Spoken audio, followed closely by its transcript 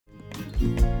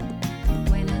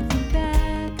When I think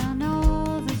back on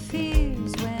all the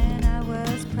fears when I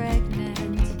was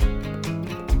pregnant,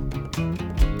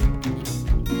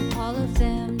 all of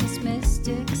them dismissed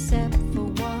except for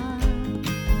one.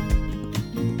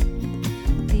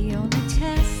 The only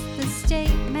test the state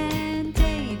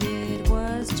mandated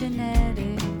was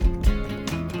genetic.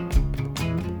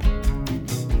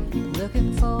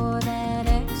 Looking for that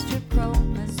extra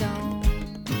chromosome.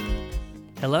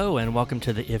 Hello, and welcome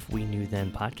to the If We Knew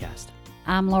Then podcast.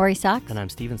 I'm Lori Socks. And I'm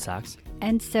Steven Socks.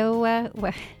 And so,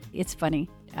 well, it's funny.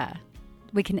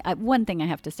 One thing I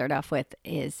have to start off with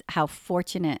is how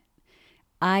fortunate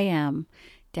I am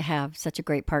to have such a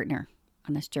great partner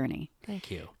on this journey.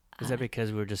 Thank you. Is that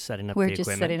because we were just setting up We're the just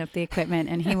equipment? setting up the equipment,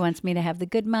 and he wants me to have the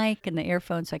good mic and the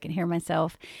earphones so I can hear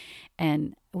myself.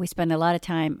 And we spend a lot of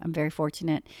time, I'm very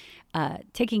fortunate,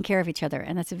 taking care of each other.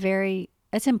 And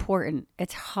that's important.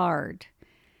 It's hard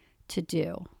to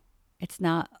do. It's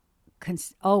not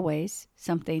always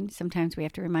something. Sometimes we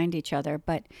have to remind each other,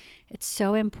 but it's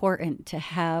so important to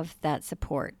have that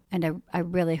support. And I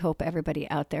really hope everybody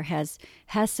out there has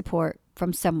support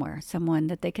from somewhere, someone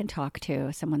that they can talk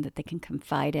to, someone that they can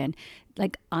confide in,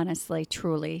 like honestly,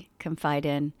 truly confide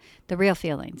in the real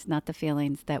feelings, not the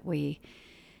feelings that we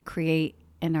create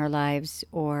in our lives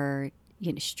or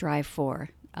strive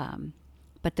for.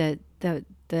 But the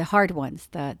hard ones,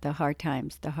 the hard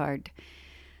times, the hard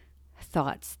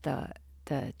thoughts, the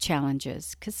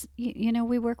challenges, because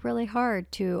we work really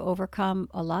hard to overcome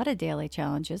a lot of daily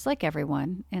challenges, like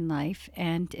everyone in life,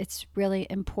 and it's really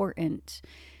important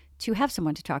to have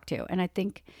someone to talk to. And I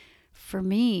think for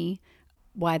me,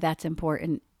 why that's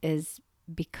important is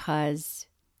because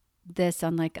this,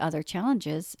 unlike other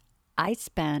challenges, I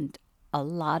spend a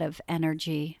lot of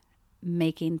energy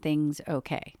making things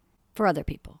okay for other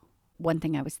people. One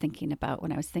thing I was thinking about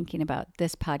when I was thinking about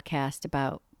this podcast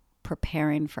about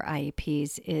preparing for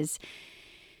IEPs is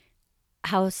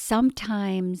how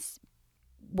sometimes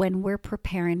when we're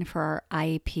preparing for our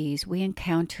IEPs, we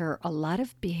encounter a lot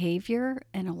of behavior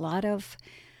and a lot of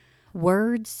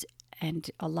words and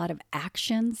a lot of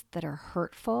actions that are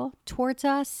hurtful towards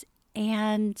us,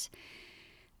 and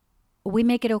we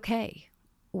make it okay.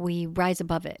 We rise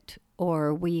above it,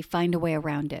 or we find a way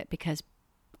around it, because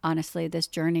honestly, this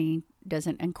journey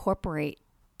doesn't incorporate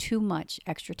too much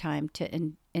extra time to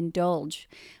indulge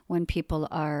when people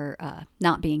are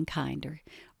not being kind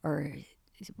or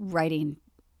writing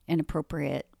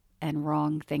inappropriate and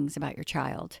wrong things about your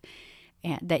child,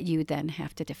 and that you then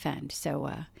have to defend.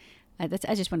 So I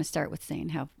just want to start with saying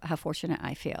how fortunate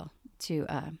I feel to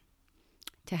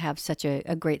have such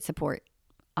a great support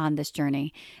on this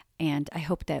journey. And I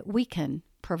hope that we can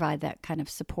provide that kind of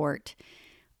support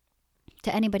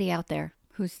to anybody out there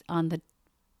who's on the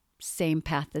same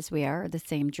path as we are, or the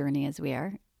same journey as we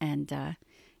are, and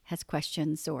has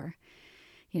questions, or,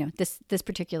 this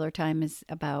particular time is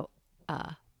about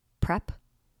prep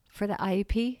for the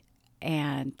IEP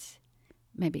and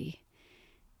maybe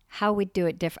how we do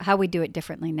it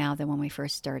differently now than when we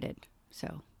first started.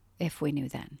 So if we knew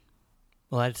then.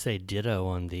 Well, I'd say ditto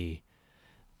on the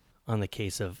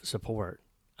case of support.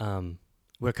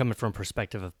 We're coming from a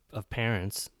perspective of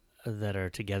parents that are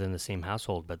together in the same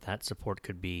household, but that support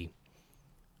could be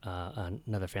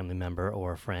another family member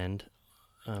or a friend.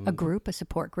 A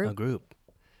support group. A group.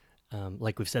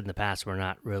 Like we've said in the past, we're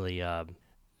not really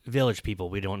village people.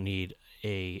 We don't need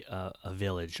a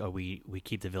village, or we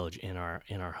keep the village in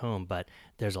our home. But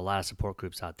there's a lot of support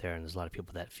groups out there, and there's a lot of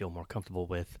people that feel more comfortable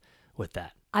with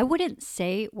that. I wouldn't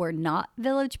say we're not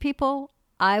village people.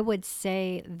 I would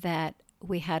say that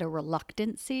we had a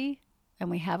reluctancy, and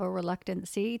we have a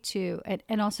reluctancy to,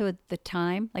 and also at the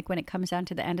time, like when it comes down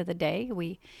to the end of the day,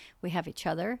 we have each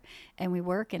other and we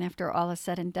work, and after all is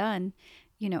said and done,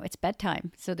 it's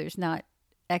bedtime. So there's not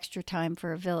extra time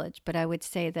for a village. But I would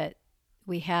say that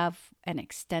we have an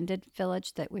extended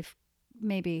village that we've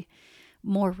maybe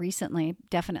more recently,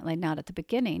 definitely not at the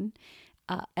beginning,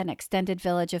 an extended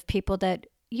village of people that,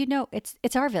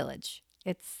 it's our village.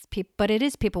 But it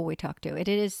is people we talk to.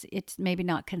 It's maybe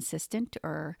not consistent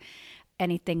or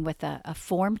anything with a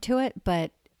form to it, but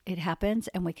it happens,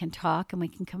 and we can talk, and we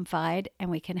can confide,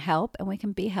 and we can help, and we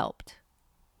can be helped.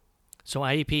 So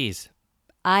IEPs,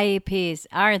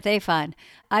 aren't they fun?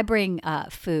 I bring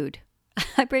food.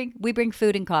 We bring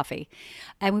food and coffee,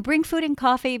 and we bring food and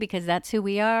coffee because that's who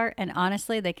we are. And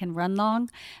honestly, they can run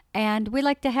long, and we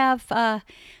like to have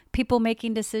people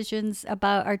making decisions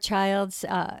about our child's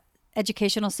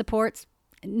educational supports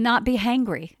not be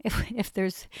hangry if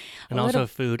there's And a also little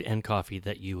food and coffee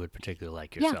that you would particularly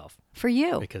like yourself. for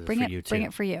you. Because it's bring for it, you bring too.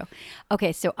 it for you.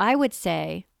 Okay, so I would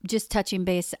say, just touching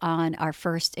base on our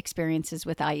first experiences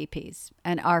with IEPs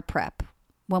and our prep.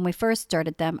 When we first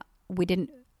started them, we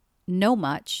didn't know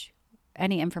much.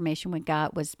 Any information we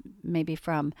got was maybe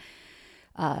from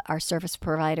our service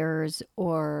providers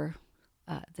or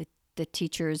the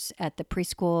teachers at the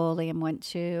preschool Liam went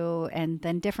to, and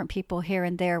then different people here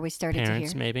and there we started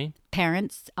Parents, to hear. maybe?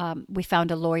 Parents. We found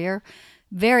a lawyer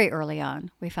very early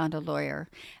on. We found a lawyer.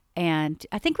 And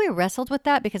I think we wrestled with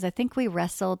that because I think we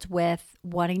wrestled with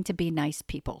wanting to be nice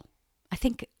people. I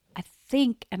think,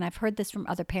 and I've heard this from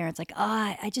other parents, like,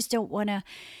 I just don't want to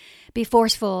be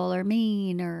forceful or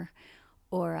mean or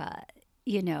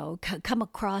come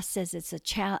across as it's a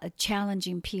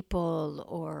challenging people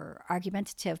or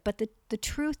argumentative. But the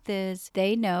truth is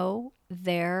they know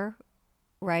their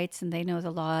rights and they know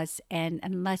the laws. And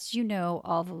unless you know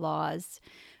all the laws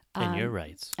And your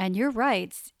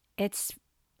rights. it's,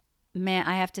 man,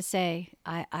 I have to say,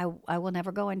 I will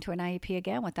never go into an IEP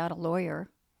again without a lawyer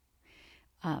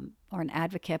or an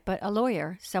advocate, but a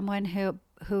lawyer, someone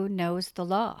who knows the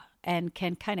law and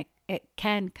can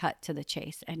can cut to the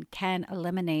chase and can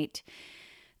eliminate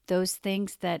those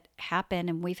things that happen.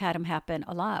 And we've had them happen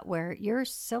a lot where your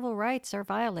civil rights are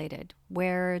violated,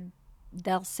 where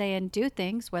they'll say and do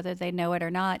things, whether they know it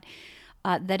or not,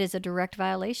 that is a direct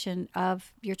violation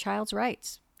of your child's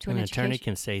rights to an education. attorney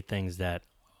can say things that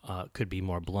could be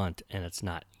more blunt, and it's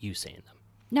not you saying them.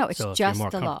 No, it's So if just you're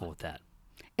more the law. comfortable with that.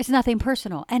 It's nothing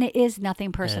personal, and it is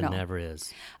nothing personal. It never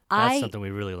is. That's something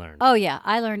we really learned. Oh yeah,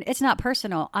 I learned it's not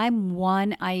personal. I'm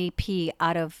one IEP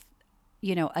out of,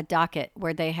 a docket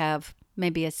where they have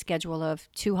maybe a schedule of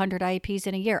 200 IEPs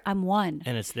in a year. I'm one.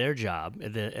 And it's their job,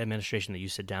 the administration that you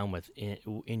sit down with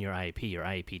in your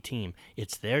IEP team,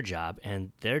 it's their job,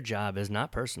 and their job is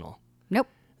not personal. Nope.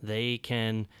 They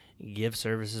can give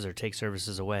services or take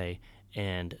services away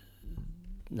and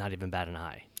not even bat an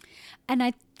eye. And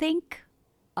I think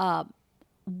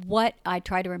what I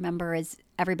try to remember is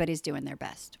everybody's doing their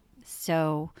best.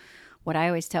 So what I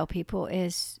always tell people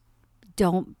is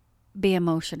don't be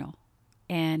emotional.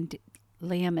 And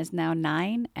Liam is now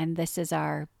 9, and this is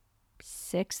our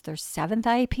 6th or 7th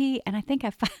IEP. And I think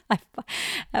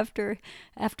after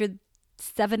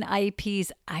 7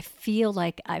 IEPs, I feel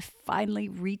like I've finally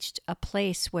reached a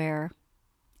place where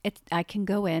I can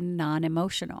go in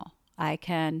non-emotional. I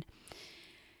can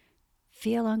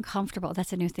feel uncomfortable.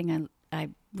 That's a new thing I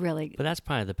really... But that's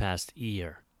probably the past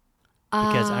year.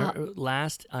 Because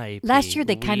last year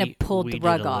they kind of pulled the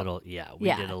rug off.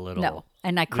 We did a little. No,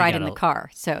 and I cried in the car,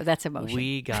 so that's emotion.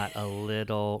 We got a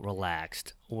little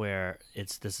relaxed. Where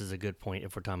this is a good point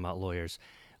if we're talking about lawyers.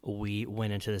 We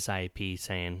went into this IEP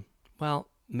saying, well,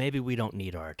 maybe we don't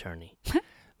need our attorney.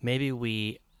 Maybe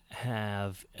we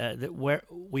have where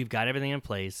we've got everything in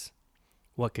place.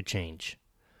 What could change?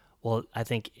 Well, I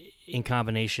think in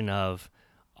combination of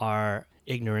our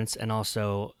ignorance and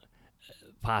also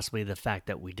possibly the fact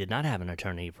that we did not have an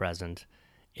attorney present,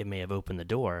 it may have opened the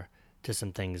door to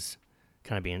some things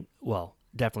kind of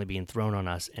definitely being thrown on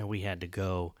us, and we had to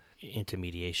go into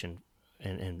mediation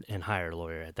and hire a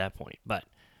lawyer at that point. But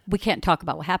we can't talk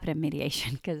about what happened in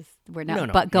mediation because we're not.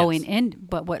 No, but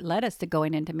but what led us to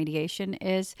going into mediation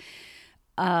is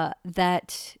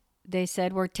that they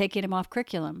said we're taking him off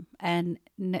curriculum, and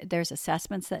there's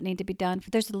assessments that need to be done.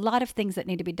 There's a lot of things that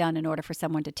need to be done in order for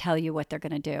someone to tell you what they're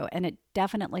going to do. And it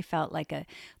definitely felt like a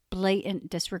blatant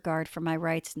disregard for my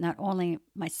rights, not only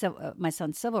my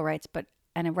son's civil rights,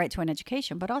 and a right to an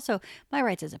education, but also my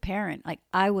rights as a parent. Like,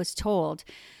 I was told,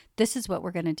 this is what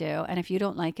we're going to do, and if you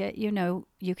don't like it,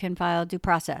 you can file due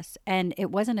process. And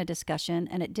it wasn't a discussion,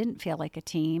 and it didn't feel like a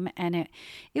team, and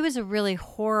it was a really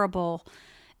horrible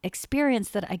experience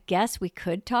that I guess we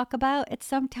could talk about at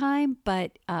some time,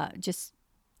 but just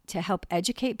to help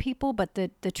educate people. But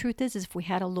the truth is if we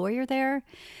had a lawyer there,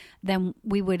 then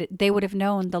they would have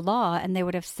known the law, and they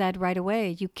would have said right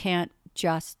away, you can't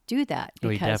just do that.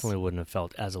 We definitely wouldn't have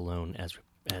felt as alone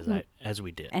as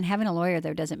we did. And having a lawyer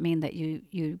there doesn't mean that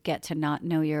you get to not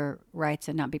know your rights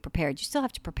and not be prepared. You still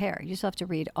have to prepare. You still have to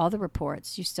read all the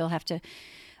reports. You still have to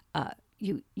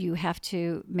you have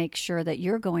to make sure that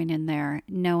you're going in there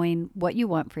knowing what you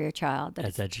want for your child.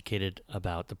 As educated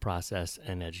about the process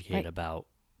and educated about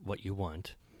what you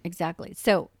want. Exactly.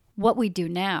 So what we do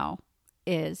now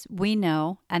is we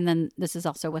know, and then this is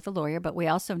also with a lawyer, but we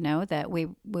also know that we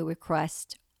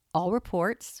request all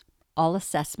reports, all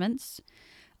assessments,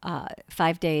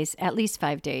 5 days, at least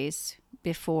 5 days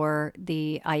before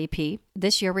the IEP.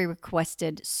 This year we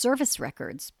requested service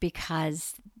records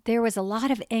because there was a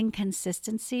lot of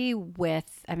inconsistency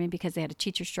with, I mean, because they had a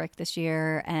teacher strike this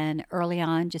year, and early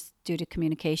on, just due to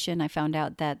communication, I found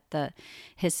out that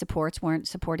his supports weren't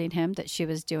supporting him, that she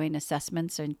was doing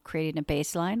assessments and creating a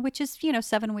baseline, which is,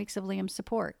 7 weeks of Liam's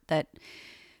support, that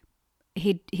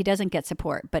he doesn't get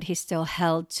support, but he's still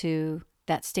held to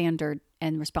that standard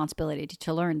and responsibility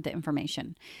to learn the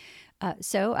information.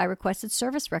 So I requested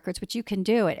service records, which you can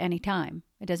do at any time.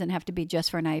 It doesn't have to be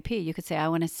just for an IEP. You could say, I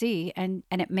want to see, and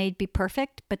it may be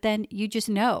perfect, but then you just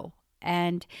know.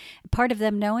 And part of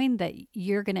them knowing that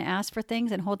you're going to ask for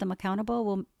things and hold them accountable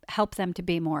will help them to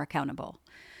be more accountable.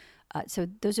 So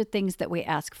those are things that we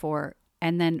ask for.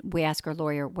 And then we ask our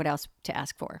lawyer what else to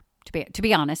ask for, to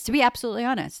be honest, to be absolutely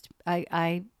honest.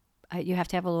 You have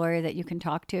to have a lawyer that you can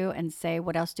talk to and say,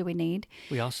 what else do we need?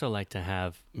 We also like to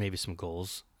have maybe some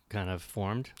goals kind of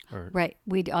formed. Right.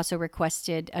 We'd also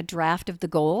requested a draft of the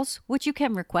goals, which you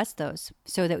can request those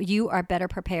so that you are better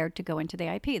prepared to go into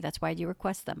the IP. That's why you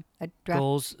request them.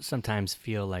 Goals sometimes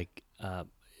feel like,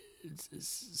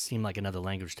 seem like another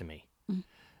language to me. Mm-hmm.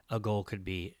 A goal could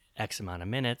be X amount of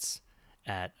minutes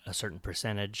at a certain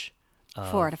percentage.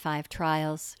 4 to 5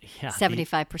 trials,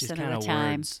 75% of the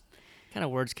time. Kind of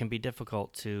words can be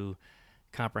difficult to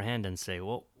comprehend and say,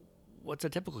 well, what's a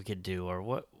typical kid do?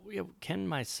 Or can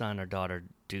my son or daughter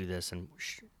do this? And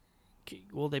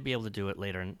will they be able to do it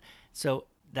later? And so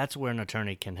that's where an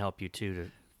attorney can help you too,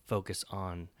 to focus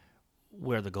on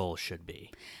where the goal should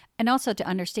be. And also to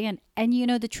understand, and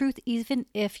the truth, even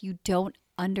if you don't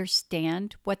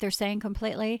understand what they're saying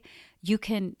completely, you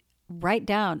can write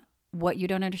down what you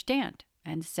don't understand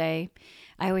and say,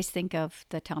 I always think of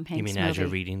the Tom Hanks movie. You mean as you're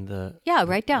reading the Yeah,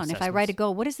 write down. If I assessments? write a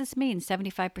goal, what does this mean?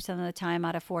 75% of the time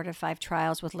out of 4 to 5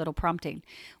 trials with little prompting.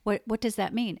 What does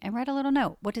that mean? And write a little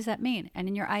note. What does that mean? And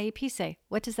in your IEP say,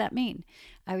 what does that mean?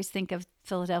 I always think of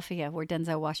Philadelphia, where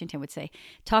Denzel Washington would say,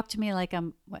 talk to me like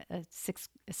I'm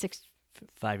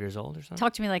 5 years old or something?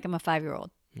 Talk to me like I'm a 5-year-old.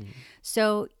 Mm-hmm.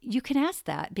 So you can ask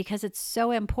that because it's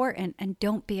so important, and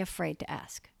don't be afraid to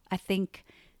ask. I think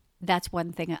that's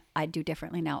one thing I do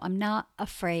differently now. I'm not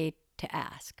afraid to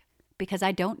ask because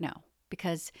I don't know,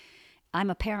 because I'm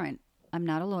a parent. I'm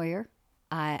not a lawyer.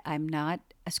 I'm not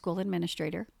a school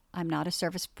administrator. I'm not a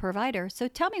service provider. So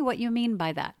tell me what you mean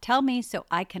by that. Tell me so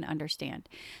I can understand.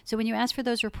 So when you ask for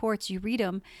those reports, you read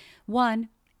them. 1,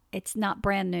 it's not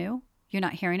brand new. You're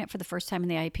not hearing it for the first time in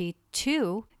the IEP.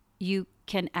 2, you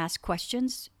can ask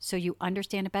questions so you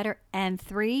understand it better. And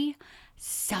 3,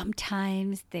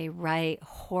 sometimes they write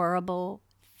horrible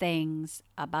things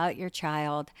about your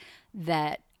child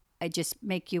that just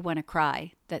make you want to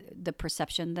cry, that the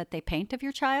perception that they paint of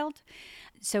your child.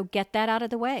 So get that out of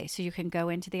the way so you can go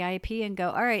into the IEP and go,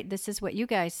 all right, this is what you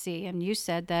guys see. And you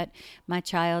said that my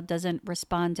child doesn't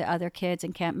respond to other kids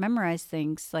and can't memorize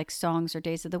things like songs or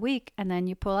days of the week. And then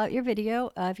you pull out your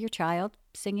video of your child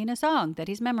singing a song that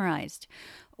he's memorized,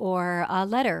 or a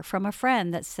letter from a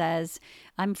friend that says,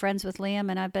 I'm friends with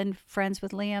Liam and I've been friends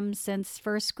with Liam since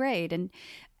first grade.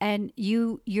 And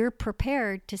you're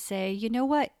prepared to say, you know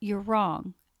what, you're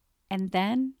wrong. And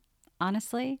then,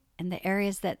 honestly, in the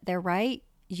areas that they're right,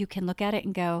 you can look at it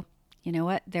and go, you know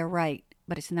what, they're right.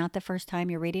 But it's not the first time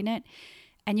you're reading it.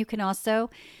 And you can also,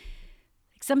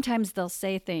 sometimes they'll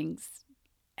say things,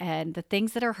 and the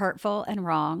things that are hurtful and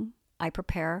wrong, I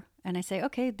prepare and I say,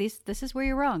 okay, this is where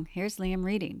you're wrong. Here's Liam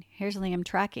reading. Here's Liam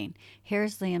tracking.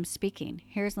 Here's Liam speaking.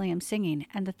 Here's Liam singing.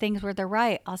 And the things where they're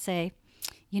right, I'll say,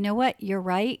 you know what, you're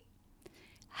right.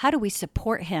 How do we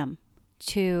support him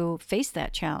to face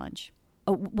that challenge?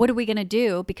 What are we going to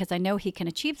do? Because I know he can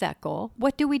achieve that goal.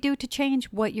 What do we do to change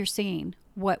what you're seeing,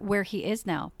 where he is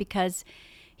now? Because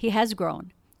he has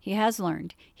grown. He has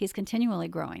learned. He's continually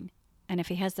growing. And if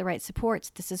he has the right supports,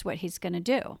 this is what he's going to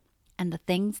do. And the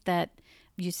things that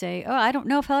you say, oh, I don't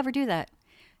know if he'll ever do that.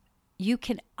 You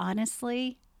can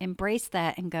honestly embrace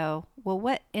that and go, well,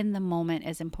 what in the moment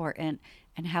is important,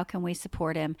 and how can we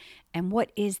support him, and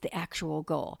what is the actual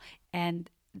goal? And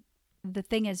the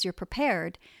thing is, you're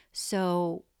prepared.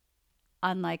 So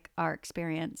unlike our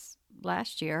experience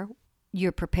last year,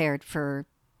 you're prepared for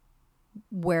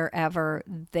wherever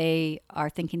they are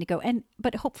thinking to go.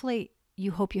 But hopefully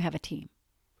you hope you have a team.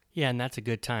 Yeah, and that's a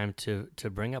good time to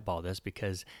bring up all this,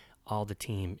 because all the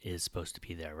team is supposed to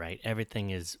be there, right? Everything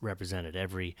is represented.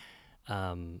 Every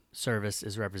service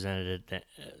is represented.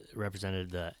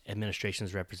 The administration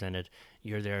is represented.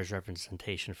 You're there as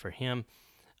representation for him.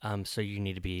 So you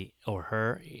need to be, or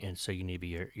her, and so you need to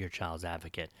be your child's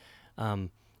advocate.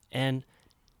 And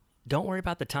don't worry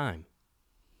about the time.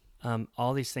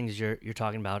 All these things you're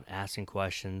talking about, asking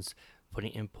questions,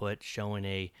 putting input, showing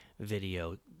a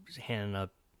video, handing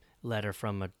letter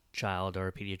from a child or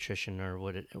a pediatrician or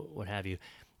what have you.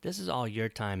 This is all your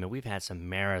time, and we've had some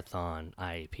marathon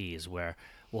IEPs where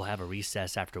we'll have a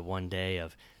recess after one day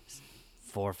of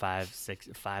 4, 5, 6,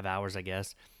 5 hours, I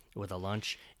guess, with a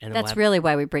lunch, and then That's really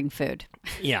why we bring food.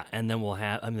 yeah, and then we'll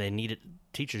have. I mean, they need it.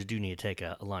 Teachers do need to take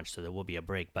a lunch, so there will be a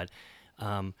break. But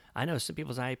I know some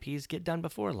people's IEPs get done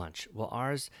before lunch. Well,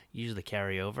 ours usually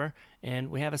carry over, and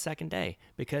we have a second day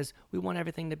because we want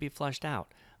everything to be flushed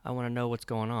out. I want to know what's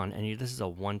going on, and this is a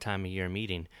one-time-a-year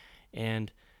meeting,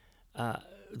 and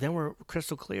then we're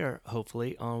crystal clear,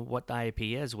 hopefully, on what the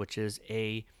IEP is, which is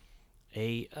a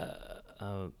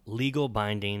legal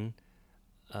binding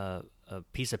a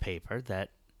piece of paper that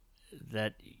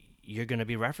you're going to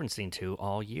be referencing to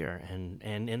all year and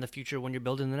in the future when you're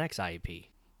building the next IEP.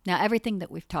 Now, everything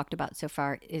that we've talked about so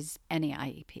far is any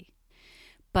IEP.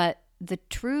 But the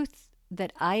truth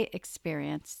that I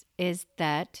experience is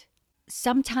that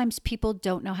sometimes people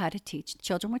don't know how to teach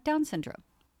children with Down syndrome.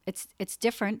 It's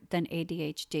different than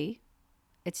ADHD.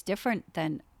 It's different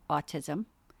than autism.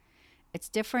 It's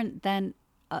different than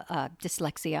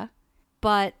dyslexia.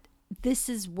 But this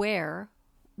is where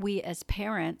we as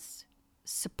parents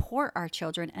support our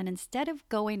children. And instead of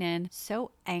going in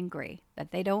so angry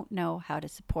that they don't know how to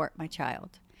support my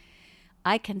child,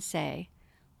 I can say,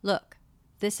 look,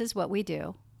 this is what we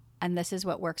do and this is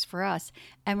what works for us,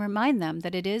 and remind them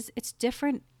that it's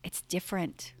different. It's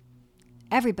different.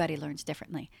 Everybody learns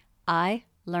differently. I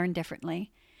learn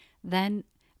differently than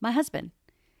my husband.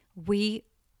 We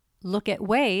look at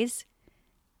ways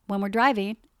when we're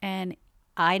driving and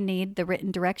I need the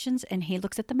written directions and he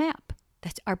looks at the map.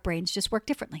 Our brains just work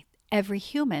differently. Every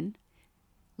human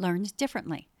learns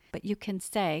differently. But you can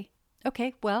say,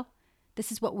 okay, well,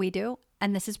 this is what we do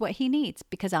and this is what he needs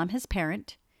because I'm his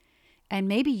parent. And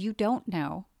maybe you don't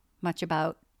know much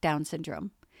about Down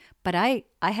syndrome, but I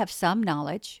have some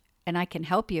knowledge and I can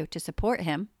help you to support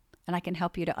him and I can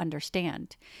help you to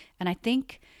understand. And I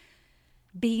think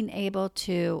being able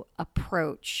to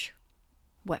approach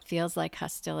what feels like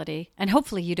hostility, and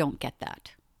hopefully you don't get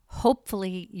that.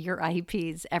 Hopefully your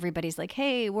IEPs, everybody's like,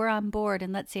 hey, we're on board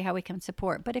and let's see how we can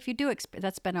support. But if you do,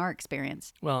 that's been our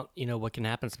experience. Well, what can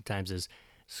happen sometimes is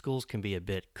schools can be a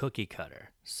bit cookie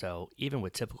cutter. So even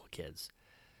with typical kids,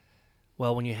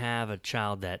 well, when you have a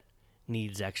child that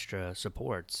needs extra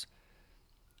supports,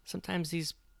 sometimes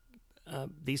these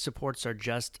supports are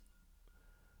just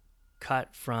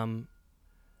cut from.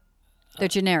 They're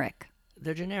generic.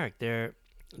 They're generic.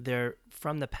 They're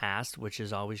from the past, which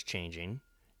is always changing,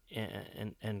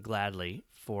 and gladly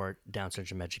for Down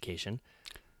syndrome education,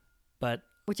 but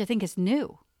which I think is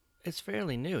new. It's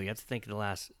fairly new. You have to think in the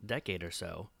last decade or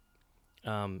so.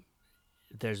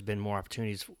 There's been more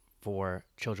opportunities for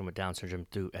children with Down syndrome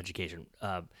through education,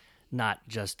 not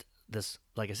just this,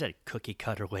 like I said, cookie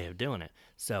cutter way of doing it.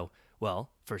 So, well,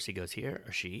 first he goes here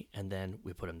or she, and then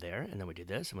we put him there, and then we do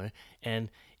this, and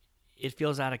it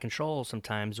feels out of control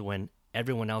sometimes when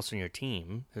everyone else on your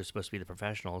team, who's supposed to be the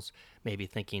professionals, may be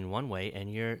thinking one way,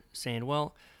 and you're saying,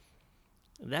 well,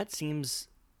 that seems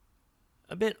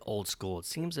a bit old school. It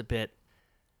seems a bit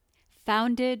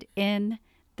founded in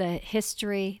the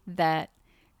history that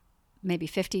maybe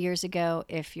 50 years ago,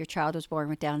 if your child was born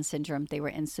with Down syndrome, they were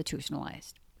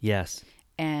institutionalized. Yes.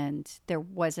 And there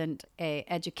wasn't a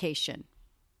education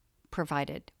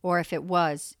provided. Or if it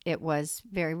was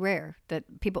very rare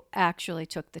that people actually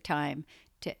took the time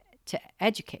to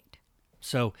educate.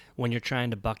 So when you're trying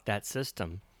to buck that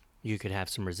system, you could have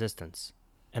some resistance.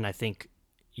 And I think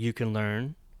you can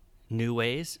learn new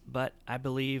ways, but I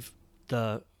believe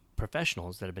the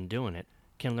professionals that have been doing it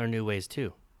can learn new ways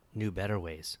too, new, better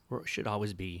ways. We should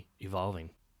always be evolving.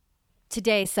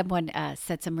 Today, someone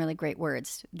said some really great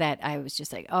words that I was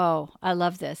just like, oh, I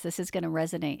love this. This is going to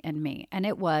resonate in me. And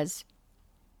it was,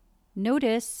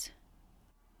 notice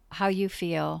how you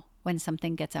feel when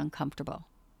something gets uncomfortable.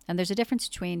 And there's a difference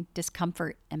between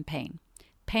discomfort and pain.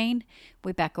 Pain,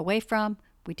 we back away from,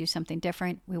 we do something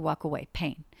different, we walk away,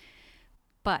 pain.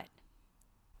 But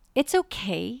it's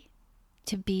okay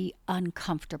to be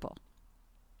uncomfortable.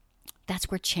 That's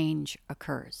where change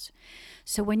occurs.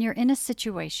 So when you're in a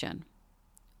situation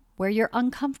where you're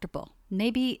uncomfortable,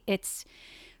 maybe it's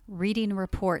reading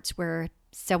reports where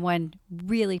someone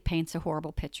really paints a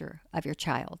horrible picture of your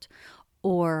child,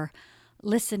 or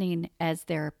listening as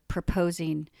they're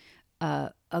proposing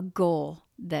a goal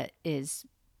that is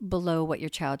below what your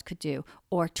child could do,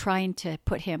 or trying to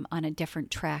put him on a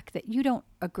different track that you don't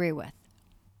agree with.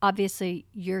 Obviously,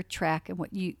 your track and what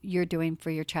you're doing for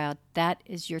your child, that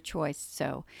is your choice.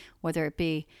 So whether it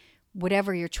be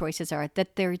whatever your choices are,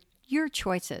 that they're your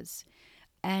choices.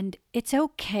 And it's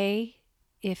okay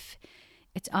if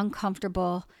It's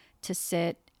uncomfortable to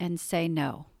sit and say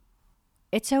no.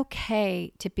 It's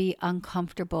okay to be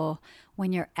uncomfortable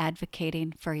when you're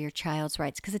advocating for your child's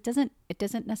rights, because it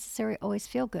doesn't necessarily always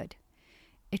feel good.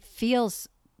 It feels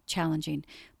challenging,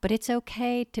 but it's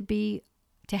okay to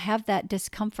have that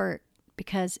discomfort,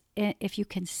 because if you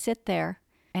can sit there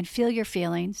and feel your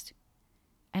feelings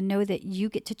and know that you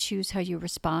get to choose how you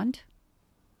respond,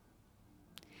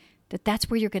 that's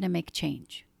where you're going to make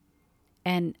change.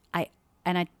 And I,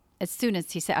 as soon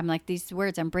as he said, I'm like, these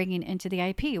words I'm bringing into the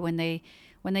IEP, when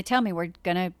they tell me we're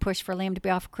going to push for Liam to be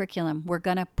off curriculum, we're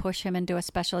going to push him into a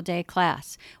special day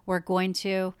class, we're going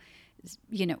to,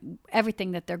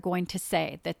 everything that they're going to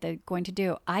say, that they're going to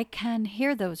do, I can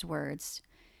hear those words.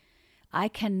 I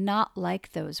cannot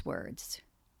like those words.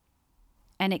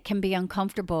 And it can be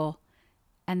uncomfortable.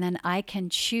 And then I can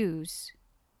choose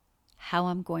how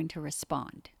I'm going to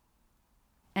respond.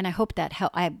 And I hope that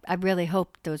I really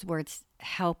hope those words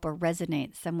help or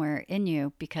resonate somewhere in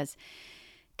you, because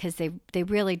they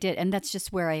really did. And that's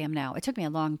just where I am now. It took me a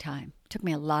long time. It took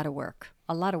me a lot of work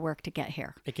to get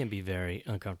here. It can be very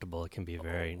uncomfortable. It can be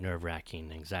very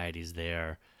nerve-wracking. Anxiety's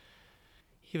there.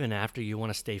 Even after, you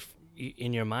want to stay,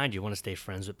 in your mind, you want to stay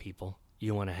friends with people.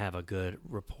 You want to have a good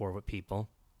rapport with people.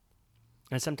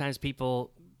 And sometimes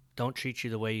people don't treat you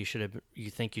the way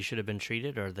you think you should have been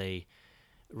treated, or they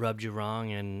rubbed you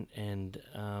wrong, and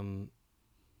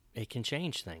it can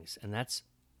change things. And that's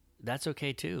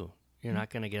okay too. You're not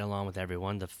going to get along with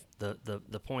everyone.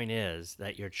 The point is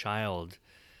that your child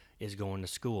is going to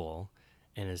school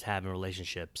and is having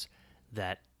relationships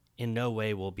that in no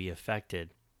way will be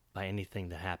affected by anything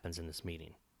that happens in this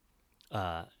meeting.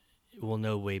 It will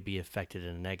no way be affected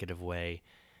in a negative way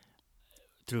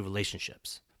through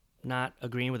relationships. Not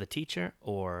agreeing with a teacher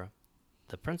or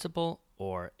the principal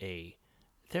or a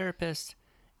therapist,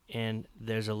 and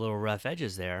there's a little rough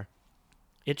edges there,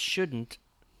 it shouldn't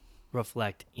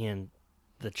reflect in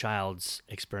the child's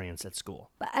experience at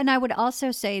school. And I would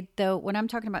also say, though, when I'm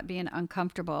talking about being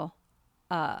uncomfortable,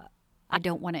 I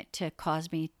don't want it to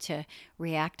cause me to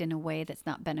react in a way that's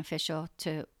not beneficial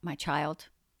to my child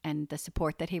and the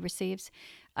support that he receives.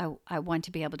 I want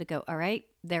to be able to go, all right,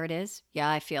 there it is. Yeah,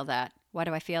 I feel that. Why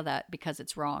do I feel that? Because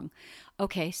it's wrong.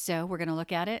 Okay, so we're going to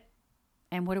look at it.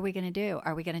 And what are we going to do?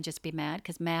 Are we going to just be mad?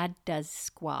 Because mad does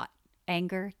squat.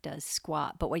 Anger does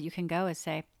squat. But what you can go is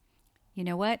say, you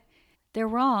know what? They're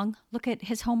wrong. Look at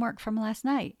his homework from last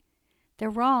night. They're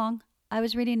wrong. I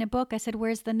was reading a book. I said,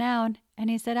 where's the noun? And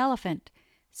he said, elephant.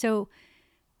 So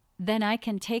then I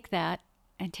can take that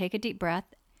and take a deep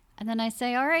breath. And then I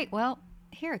say, all right, well,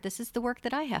 here, this is the work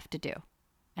that I have to do.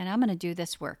 And I'm going to do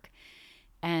this work.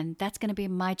 And that's going to be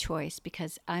my choice,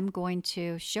 because I'm going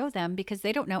to show them, because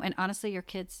they don't know. And honestly, our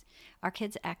kids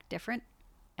act different.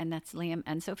 And that's Liam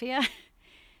and Sophia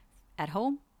at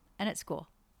home and at school.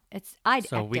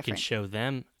 So we can show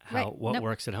them what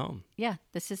works at home. Yeah,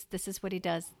 this is what he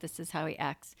does. This is how he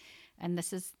acts, and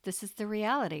this is the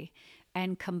reality.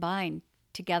 And combine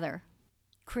together,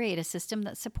 create a system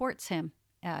that supports him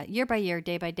year by year,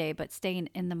 day by day, but staying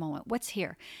in the moment. What's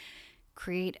here?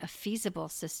 Create a feasible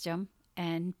system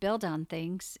and build on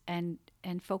things, and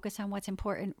focus on what's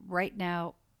important right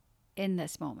now in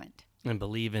this moment. And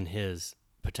believe in his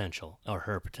potential or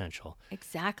her potential.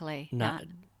 Exactly.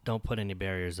 Don't put any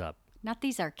barriers up. Not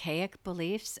these archaic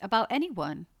beliefs about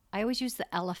anyone. I always use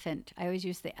the elephant. I always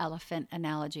use the elephant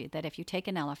analogy, that if you take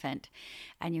an elephant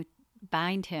and you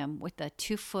bind him with a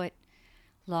 2-foot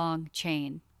long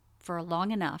chain for long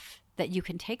enough that you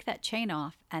can take that chain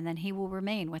off, and then he will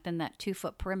remain within that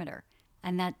 2-foot perimeter.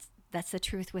 And that's the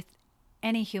truth with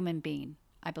any human being,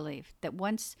 I believe, that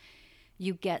once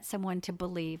you get someone to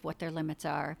believe what their limits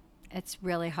are, it's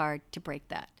really hard to break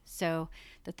that. So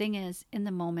the thing is, in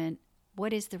the moment,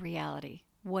 what is the reality?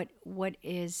 What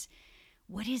is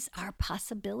our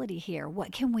possibility here?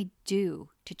 What can we do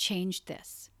to change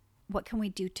this? What can we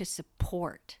do to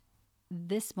support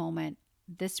this moment,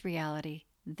 this reality,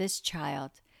 this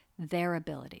child, their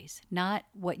abilities? Not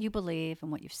what you believe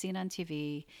and what you've seen on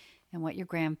TV and what your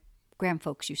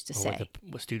grandfolks used to say.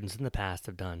 What students in the past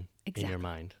have done in your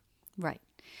mind. Right.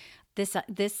 This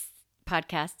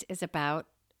podcast is about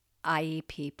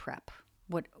IEP prep.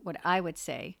 What I would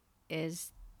say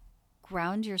is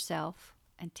ground yourself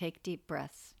and take deep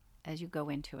breaths as you go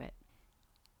into it.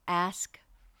 Ask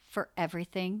for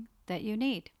everything that you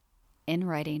need, in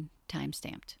writing,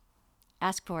 time-stamped.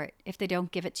 Ask for it. If they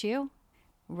don't give it to you,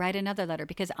 write another letter,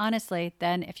 because honestly,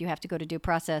 then if you have to go to due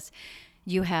process,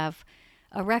 you have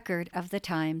a record of the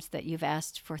times that you've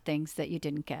asked for things that you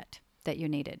didn't get, that you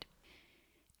needed.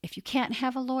 If you can't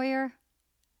have a lawyer,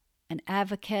 an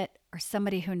advocate, or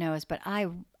somebody who knows, but I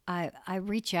I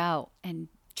reach out and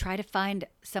try to find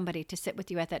somebody to sit with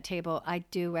you at that table. I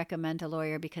do recommend a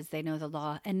lawyer because they know the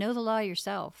law, and know the law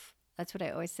yourself. That's what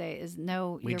I always say is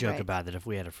know We your joke rights. about that if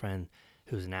we had a friend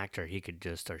who's an actor, he could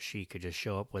just, or she could just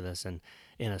show up with us and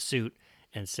in a suit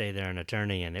and say they're an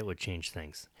attorney, and it would change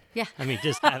things. Yeah. I mean,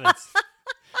 just having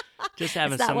It's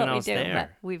not someone what we else do,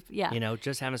 there. but yeah. You know,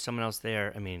 just having someone else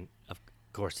there. I mean, of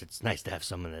course, it's nice to have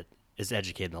someone that is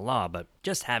educated in the law, but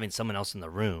just having someone else in the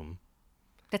room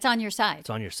That's on your side. that's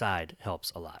on your side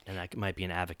helps a lot. And that might be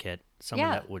an advocate, someone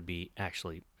Yeah. that would be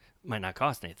actually might not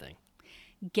cost anything.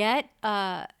 Get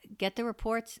the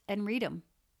reports and read them,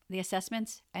 the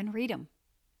assessments and read them.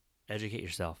 Educate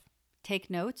yourself. Take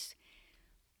notes.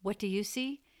 What do you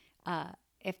see?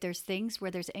 If there's things where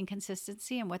there's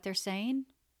inconsistency in what they're saying,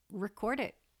 record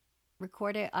it.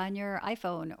 Record it on your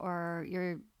iPhone or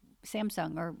your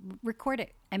Samsung, or record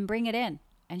it and bring it in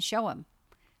and show them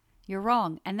you're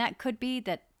wrong. And that could be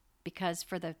that because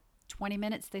for the 20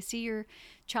 minutes they see your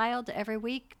child every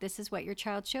week, this is what your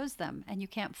child shows them. And you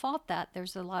can't fault that.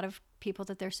 There's a lot of people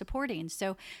that they're supporting.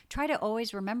 So try to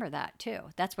always remember that too.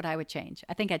 That's what I would change.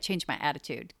 I think I'd change my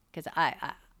attitude because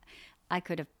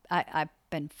I've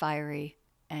been fiery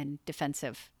and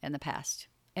defensive in the past.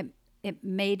 It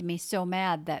made me so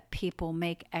mad that people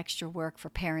make extra work for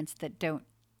parents that don't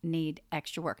need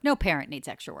extra work. No parent needs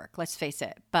extra work, let's face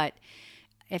it. But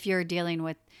if you're dealing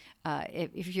with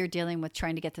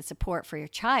trying to get the support for your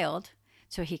child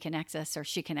so he can access or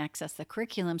she can access the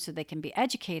curriculum so they can be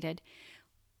educated,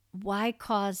 why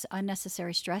cause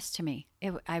unnecessary stress to me?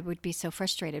 I would be so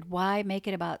frustrated. Why make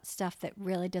it about stuff that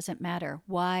really doesn't matter?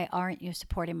 Why aren't you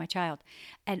supporting my child?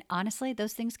 And honestly,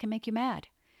 those things can make you mad.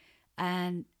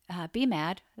 And be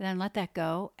mad, then let that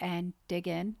go and dig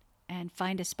in and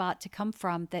find a spot to come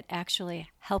from that actually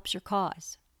helps your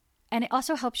cause. And it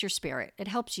also helps your spirit. It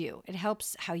helps you. It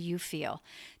helps how you feel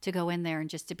to go in there and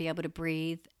just to be able to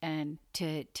breathe and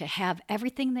to have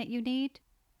everything that you need.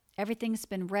 Everything's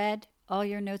been read. All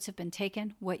your notes have been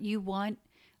taken. What you want,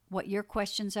 what your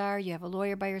questions are. You have a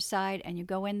lawyer by your side and you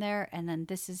go in there and then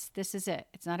this is it.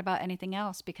 It's not about anything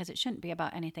else because it shouldn't be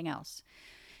about anything else.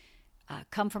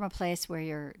 Come from a place where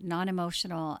you're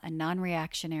non-emotional and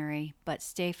non-reactionary, but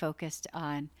stay focused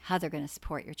on how they're going to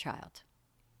support your child.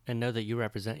 And know that you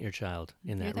represent your child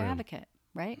in that You're their room. advocate,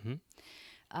 right?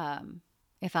 Mm-hmm.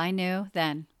 If I knew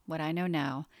then what I know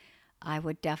now, I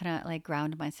would definitely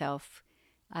ground myself.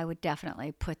 I would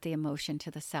definitely put the emotion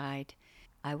to the side.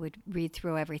 I would read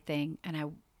through everything, and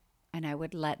I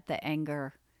would let the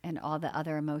anger and all the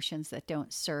other emotions that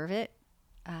don't serve it,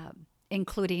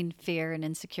 including fear and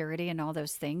insecurity and all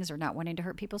those things, or not wanting to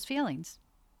hurt people's feelings.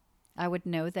 I would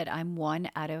know that I'm one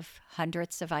out of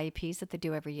hundreds of IEPs that they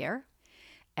do every year.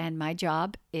 And my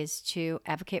job is to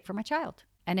advocate for my child.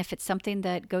 And if it's something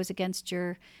that goes against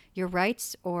your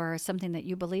rights or something that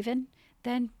you believe in,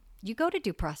 then you go to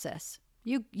due process.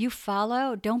 You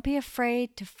follow. Don't be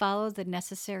afraid to follow the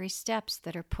necessary steps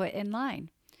that are put in line.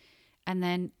 And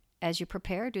then as you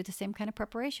prepare, do the same kind of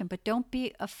preparation. But don't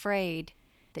be afraid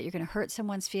that you're going to hurt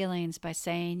someone's feelings by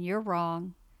saying, you're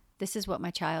wrong. This is what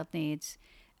my child needs.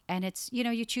 And it's,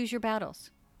 you choose your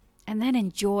battles. And then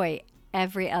enjoy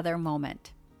every other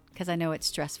moment. Because I know it's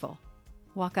stressful.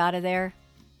 Walk out of there,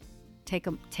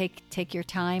 take your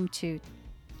time to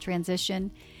transition,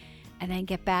 and then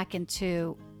get back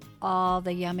into all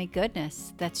the yummy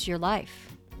goodness that's your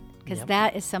life. Because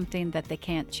that is something that they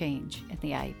can't change in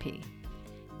the IEP.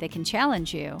 They can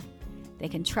challenge you, they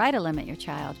can try to limit your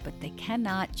child, but they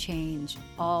cannot change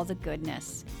all the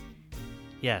goodness.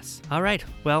 Yes. All right.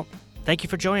 Well, thank you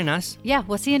for joining us. Yeah,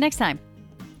 we'll see you next time.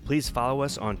 Please follow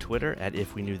us on Twitter at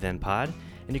If We Knew Then Pod,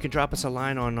 and you can drop us a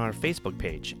line on our Facebook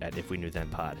page at If We Knew Then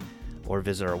Pod, or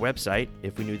visit our website,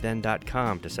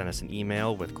 ifweknewthen.com, to send us an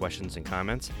email with questions and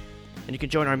comments. And you can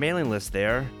join our mailing list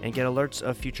there and get alerts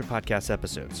of future podcast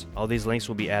episodes. All these links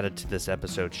will be added to this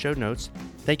episode's show notes.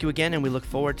 Thank you again, and we look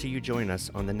forward to you joining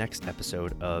us on the next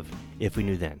episode of If We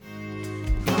Knew Then.